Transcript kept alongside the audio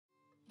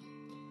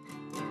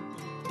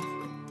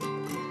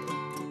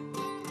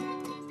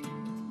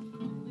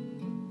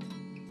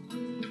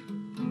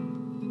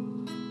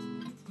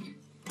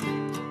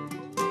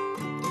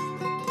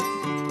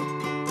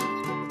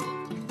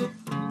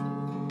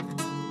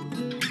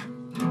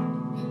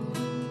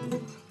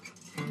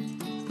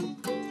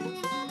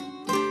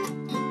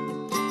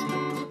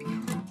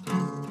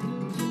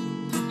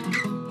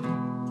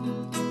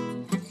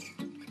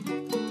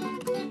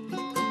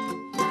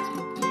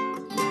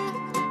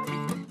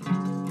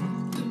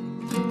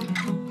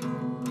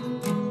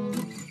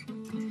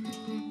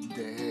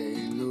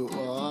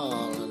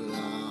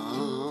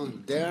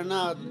they're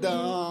not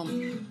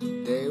dumb,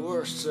 they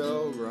were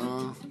so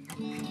wrong.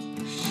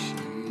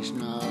 She's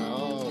not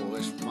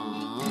always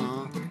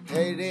fun.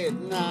 Hate it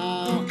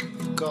now,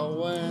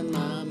 go when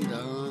I'm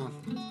done.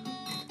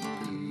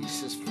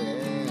 Pieces fell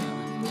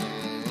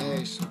in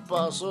place,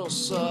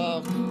 puzzles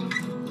up,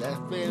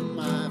 left in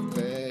my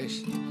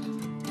face.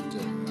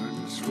 Turn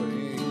and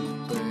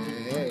swing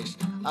pace.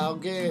 I'll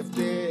give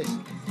this,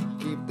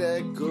 keep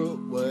that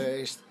good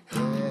waste.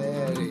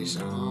 Head is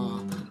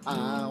on,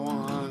 I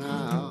want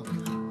out.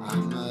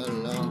 I'm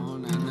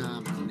alone and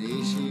I'm an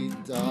easy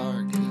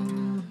target.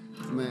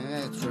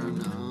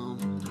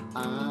 Metronome,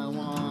 I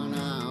want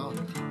out.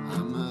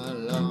 I'm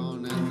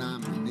alone and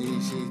I'm an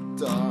easy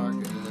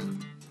target.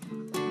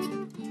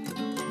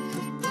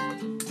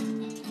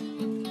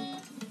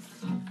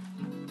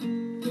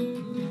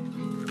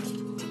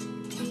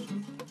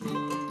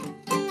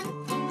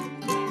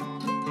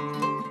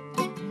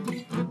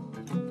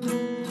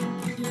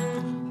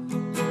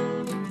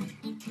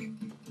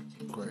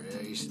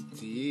 Crazy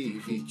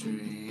TV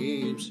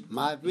dreams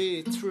might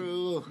be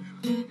true,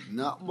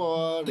 not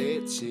what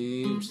it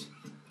seems.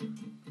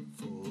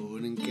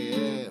 Food and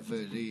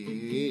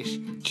cavities,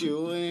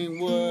 chewing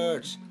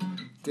words,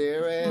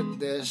 tear at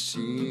the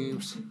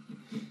seams.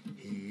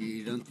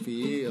 He don't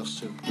feel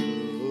so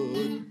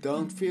good,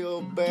 don't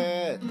feel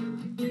bad,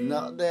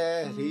 not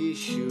that he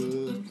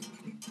should.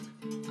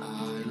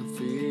 I don't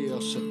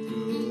feel so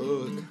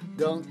good,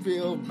 don't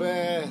feel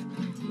bad,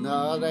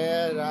 not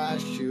that I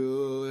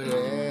should.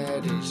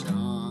 Head is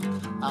on,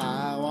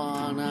 I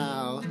want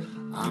out.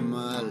 I'm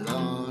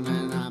alone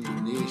and I'm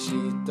an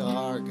easy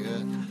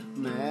target.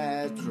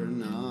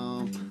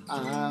 Metronome,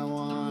 I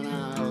want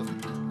out.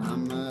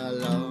 I'm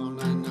alone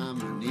and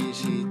I'm an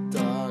easy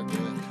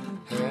target.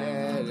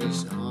 Head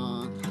is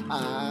on,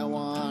 I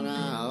want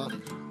out.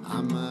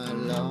 I'm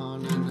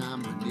alone and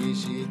I'm an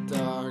easy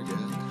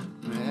target.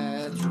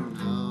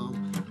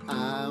 Metronome,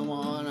 I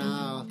want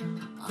out.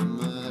 I'm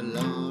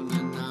alone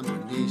and I'm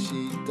an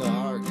easy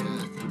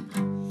target.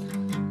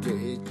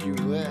 Did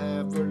you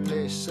ever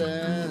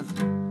listen?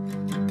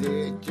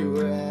 Did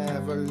you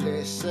ever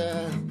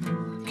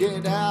listen?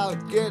 Get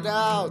out, get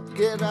out,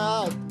 get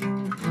out.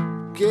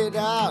 Get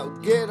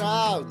out, get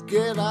out,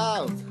 get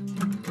out.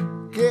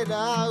 Get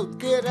out,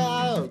 get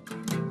out.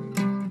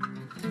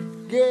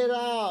 Get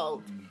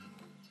out.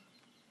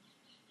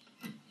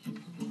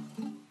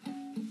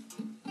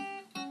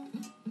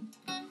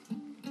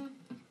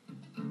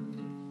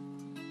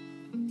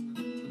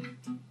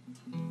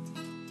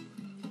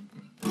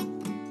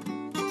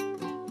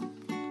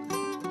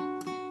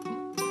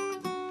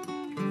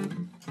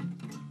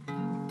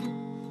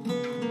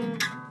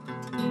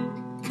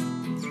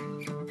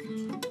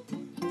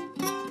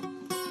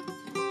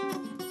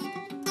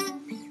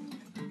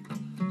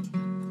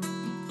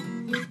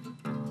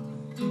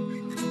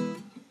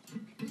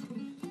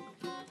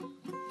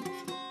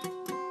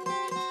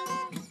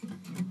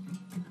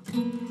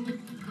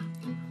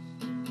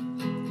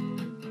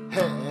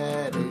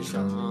 Head is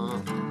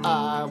on,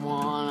 I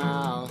want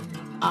out.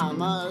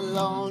 I'm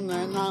alone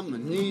and I'm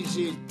an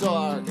easy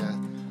target.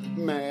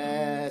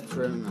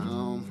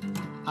 Metronome,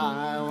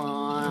 I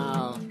want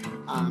out.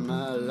 I'm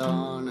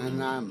alone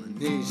and I'm an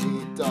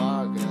easy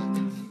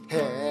target.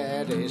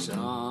 Head is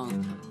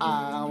on,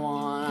 I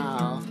want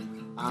out.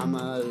 I'm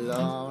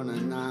alone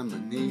and I'm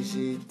an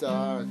easy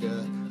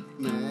target.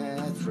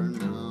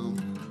 Metronome,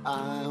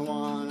 I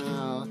want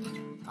out.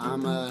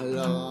 I'm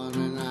alone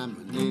and I'm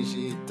an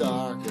easy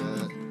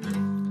target.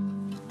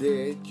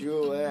 Did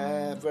you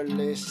ever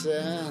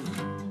listen?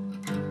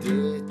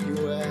 Did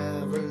you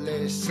ever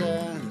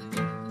listen?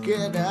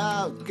 Get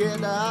out,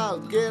 get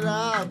out, get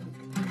out.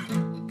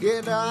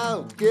 Get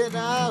out, get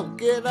out,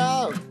 get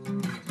out.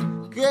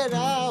 Get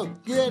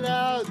out, get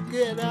out,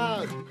 get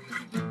out.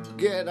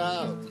 Get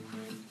out.